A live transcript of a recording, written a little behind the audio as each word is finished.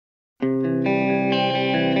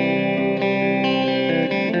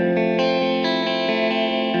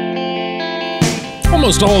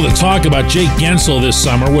Almost all the talk about Jake Guentzel this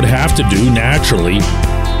summer would have to do, naturally,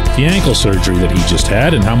 the ankle surgery that he just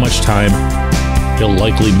had and how much time he'll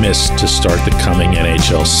likely miss to start the coming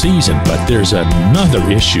NHL season. But there's another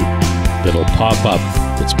issue that'll pop up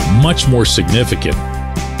that's much more significant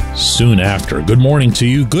soon after. Good morning to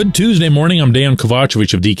you. Good Tuesday morning. I'm Dejan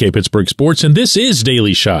Kovacevic of DK Pittsburgh Sports, and this is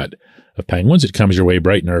Daily Shot of Penguins. It comes your way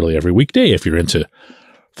bright and early every weekday if you're into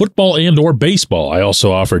football and or baseball. I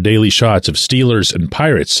also offer daily shots of Steelers and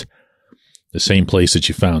Pirates, the same place that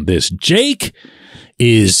you found this. Jake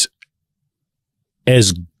is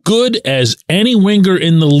as good as any winger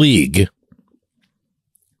in the league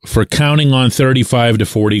for counting on 35 to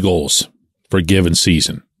 40 goals for a given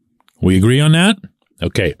season. We agree on that?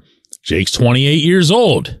 Okay. Jake's 28 years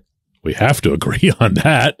old. We have to agree on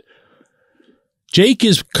that. Jake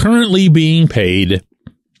is currently being paid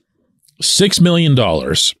 $6 million,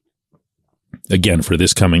 again, for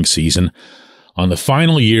this coming season, on the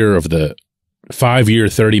final year of the 5-year,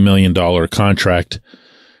 $30 million contract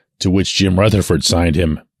to which Jim Rutherford signed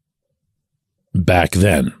him back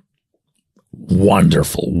then.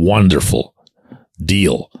 Wonderful, wonderful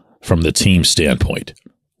deal from the team standpoint.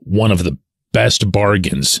 One of the best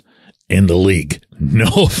bargains in the league. No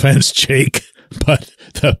offense, Jake, but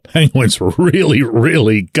the Penguins really,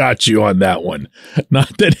 really got you on that one.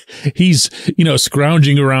 Not that he's,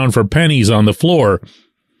 scrounging around for pennies on the floor,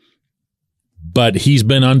 but he's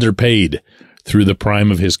been underpaid through the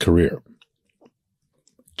prime of his career.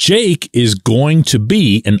 Jake is going to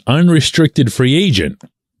be an unrestricted free agent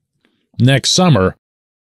next summer,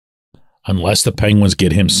 unless the Penguins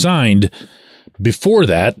get him signed before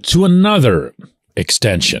that to another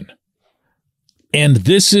extension. And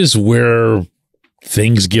this is where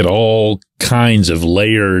things get all kinds of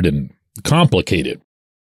layered and complicated,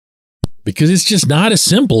 because it's just not as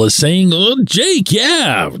simple as saying, oh, Jake,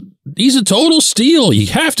 yeah, he's a total steal. You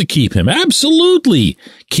have to keep him. Absolutely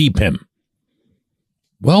keep him.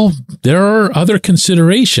 Well, there are other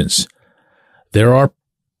considerations. There are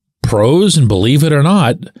pros, and believe it or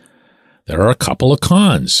not, there are a couple of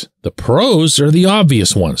cons. The pros are the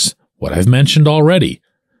obvious ones, what I've mentioned already.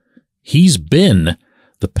 He's been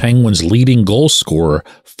the Penguins' leading goal scorer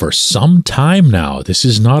for some time now. This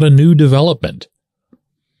is not a new development.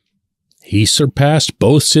 He surpassed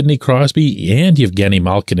both Sidney Crosby and Evgeny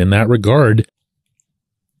Malkin in that regard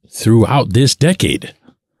throughout this decade.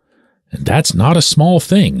 And that's not a small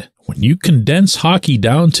thing. When you condense hockey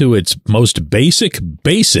down to its most basic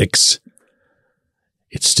basics,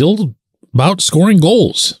 it's still about scoring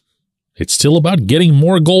goals. It's still about getting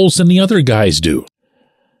more goals than the other guys do.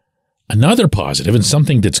 Another positive, and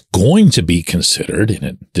something that's going to be considered, in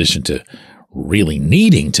addition to really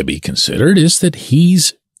needing to be considered, is that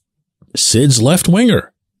he's Sid's left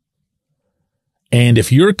winger. And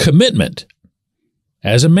if your commitment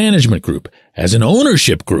as a management group, as an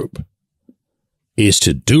ownership group, is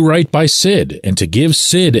to do right by Sid and to give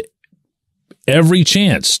Sid every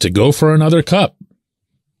chance to go for another cup,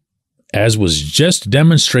 as was just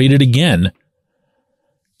demonstrated again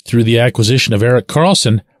through the acquisition of Erik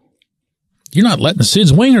Karlsson, you're not letting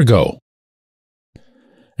Sid's winger go.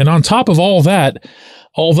 And on top of all that,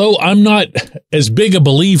 although I'm not as big a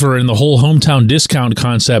believer in the whole hometown discount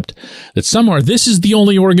concept that some are, this is the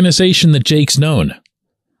only organization that Jake's known.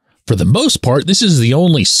 For the most part, this is the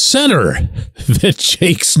only center that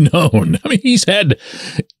Jake's known. I mean, he's had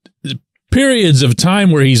periods of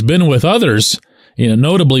time where he's been with others,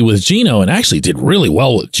 notably with Gino, and actually did really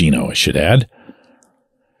well with Gino, I should add.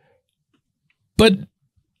 But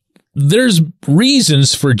there's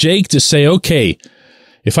reasons for Jake to say, okay,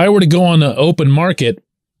 if I were to go on the open market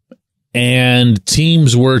and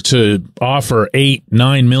teams were to offer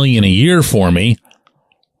 $8-9 million a year for me,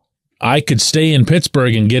 I could stay in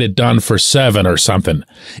Pittsburgh and get it done for $7 or something.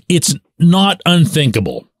 It's not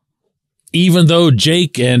unthinkable, even though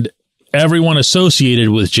Jake and everyone associated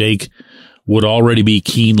with Jake would already be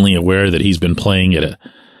keenly aware that he's been playing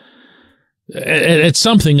at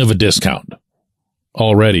something of a discount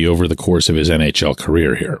already over the course of his NHL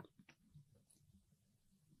career here.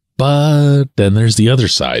 But then there's the other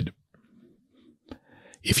side.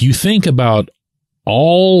 If you think about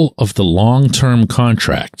all of the long-term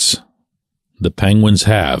contracts the Penguins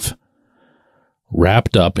have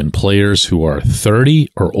wrapped up in players who are 30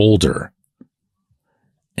 or older,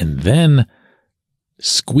 and then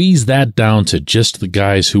squeeze that down to just the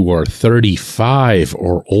guys who are 35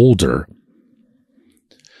 or older,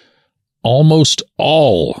 almost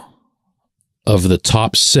all of the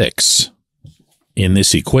top 6 in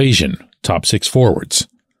this equation, top 6 forwards,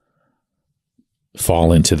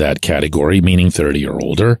 fall into that category, meaning 30 or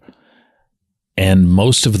older. And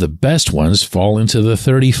most of the best ones fall into the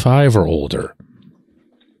 35 or older.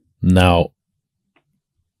 Now,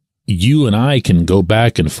 you and I can go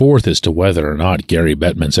back and forth as to whether or not Gary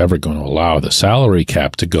Bettman's ever going to allow the salary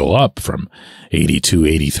cap to go up from 82,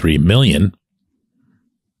 83 million.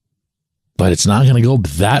 But it's not going to go up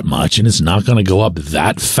that much, and it's not going to go up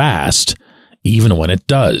that fast, even when it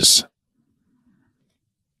does.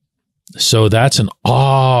 So that's an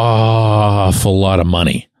awful lot of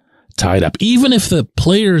money tied up. Even if the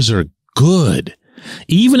players are good,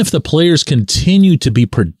 even if the players continue to be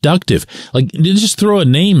productive, like just throw a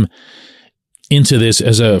name into this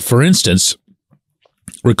as a, for instance,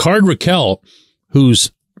 Ricard Raquel,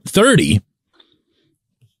 who's 30,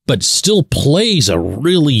 but still plays a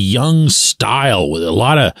really young style with a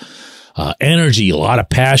lot of energy, a lot of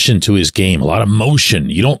passion to his game, a lot of motion.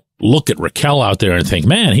 You don't look at Raquel out there and think,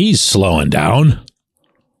 man, he's slowing down.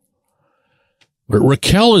 But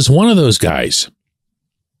Raquel is one of those guys.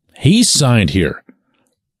 He's signed here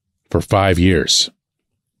for 5 years.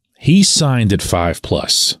 He signed at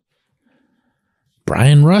 5+.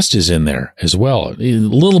 Brian Rust is in there as well. A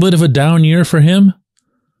little bit of a down year for him,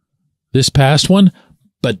 this past one,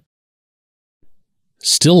 but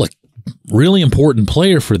still a really important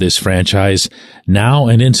player for this franchise now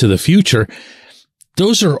and into the future.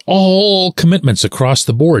 Those are all commitments across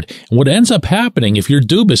the board. And what ends up happening if you're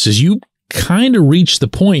Dubas is you kind of reach the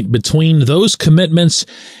point between those commitments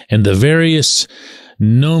and the various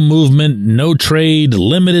no movement, no trade,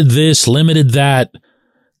 limited this, limited that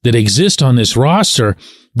exist on this roster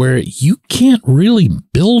where you can't really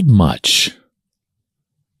build much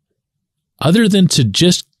other than to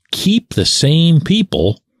just keep the same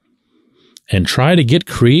people and try to get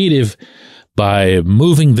creative by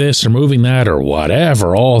moving this or moving that or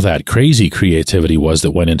whatever all that crazy creativity was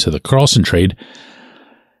that went into the Karlsson trade,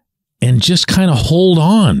 and just kind of hold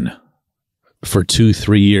on for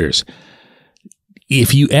 2-3 years.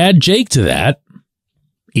 If you add Jake to that,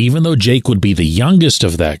 even though Jake would be the youngest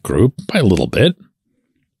of that group by a little bit,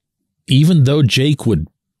 even though Jake would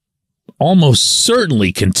almost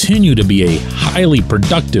certainly continue to be a highly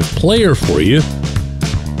productive player for you,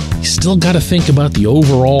 you still got to think about the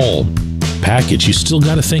overall package. You still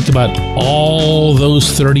got to think about all those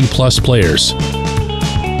 30-plus players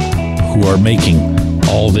who are making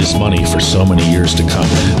all this money for so many years to come.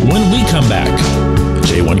 When we come back,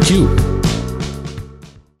 J1Q.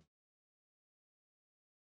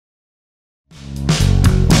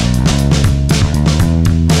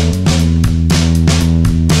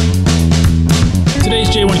 Today's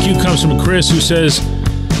J1Q comes from Chris, who says,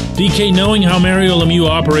 DK, knowing how Mario Lemieux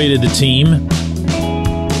operated the team,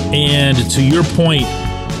 and to your point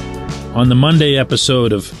on the Monday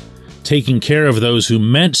episode of taking care of those who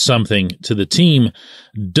meant something to the team,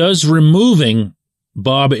 does removing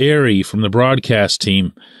Bob Airey from the broadcast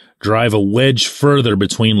team drive a wedge further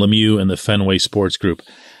between Lemieux and the Fenway Sports Group?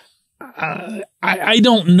 I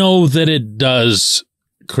don't know that it does,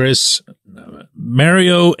 Chris.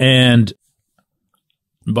 Mario and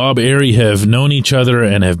Bob Airey have known each other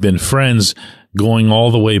and have been friends going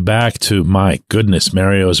all the way back to, my goodness,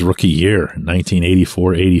 Mario's rookie year,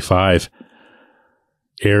 1984-85.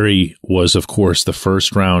 Airey was, of course, the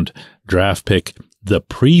first-round draft pick the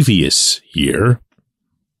previous year,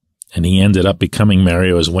 and he ended up becoming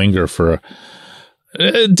Mario's winger for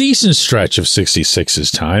a decent stretch of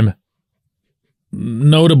 66's time.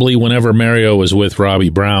 Notably, whenever Mario was with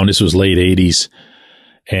Robbie Brown, this was late 80s,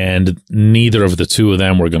 and neither of the two of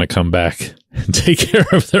them were going to come back and take care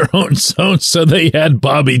of their own zones, so they had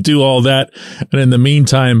Bobby do all that. And in the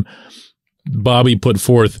meantime, Bobby put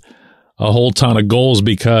forth a whole ton of goals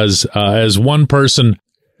because, as one person,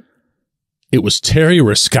 it was Terry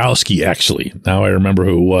Ruskowski, actually. Now I remember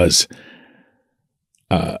who it was.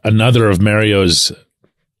 Another of Mario's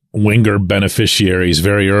winger beneficiaries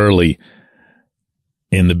very early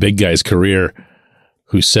in the big guy's career,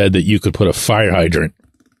 who said that you could put a fire hydrant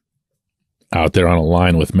out there on a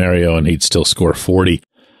line with Mario and he'd still score 40.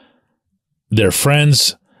 They're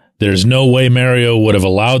friends. There's no way Mario would have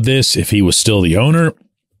allowed this if he was still the owner.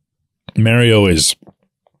 Mario is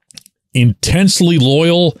intensely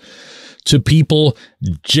loyal to people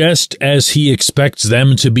just as he expects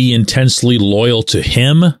them to be intensely loyal to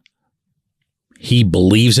him. He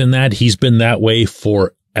believes in that. He's been that way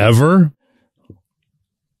forever.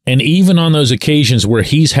 And even on those occasions where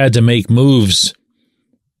he's had to make moves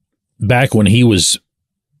back when he was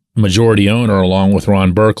majority owner along with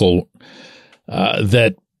Ron Burkle,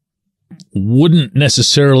 that wouldn't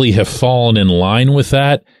necessarily have fallen in line with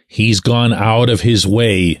that, he's gone out of his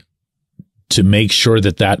way to make sure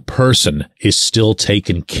that that person is still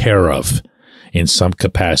taken care of in some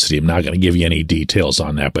capacity. I'm not going to give you any details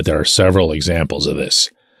on that, but there are several examples of this.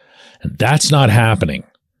 And that's not happening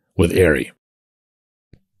with Erie.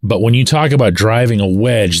 But when you talk about driving a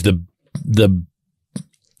wedge, the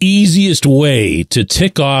easiest way to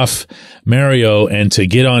tick off Mario and to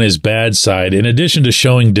get on his bad side, in addition to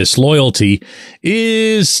showing disloyalty,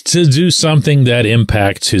 is to do something that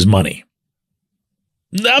impacts his money.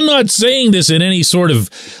 I'm not saying this in any sort of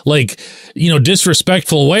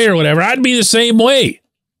disrespectful way or whatever. I'd be the same way.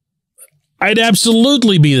 I'd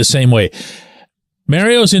absolutely be the same way.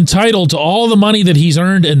 Mario's entitled to all the money that he's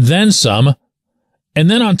earned and then some. And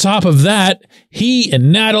then on top of that, he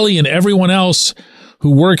and Natalie and everyone else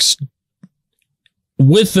who works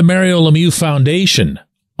with the Mario Lemieux Foundation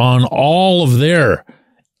on all of their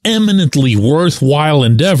eminently worthwhile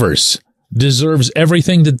endeavors deserves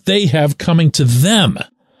everything that they have coming to them.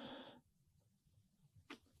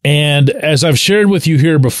 And as I've shared with you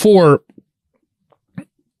here before,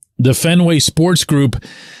 the Fenway Sports Group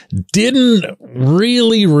didn't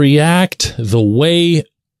really react the way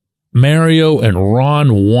Mario and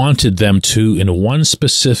Ron wanted them to in one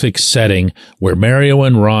specific setting where Mario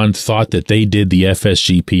and Ron thought that they did the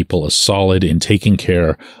FSG people a solid in taking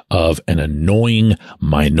care of an annoying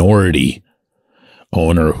minority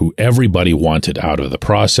owner who everybody wanted out of the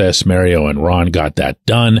process. Mario and Ron got that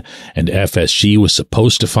done, and FSG was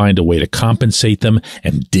supposed to find a way to compensate them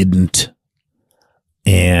and didn't.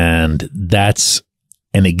 And that's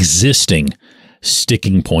an existing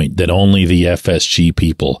sticking point that only the FSG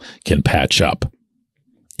people can patch up.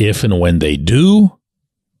 If and when they do,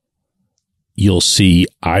 you'll see,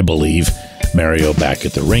 I believe, Mario back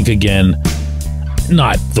at the rink again.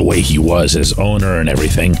 Not the way he was as owner and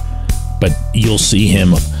everything, but you'll see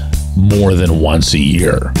him more than once a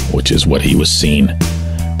year, which is what he was seen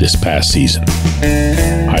this past season.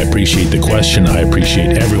 I appreciate the question. I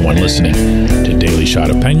appreciate everyone listening to Daily Shot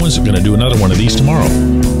of Penguins. I'm going to do another one of these tomorrow.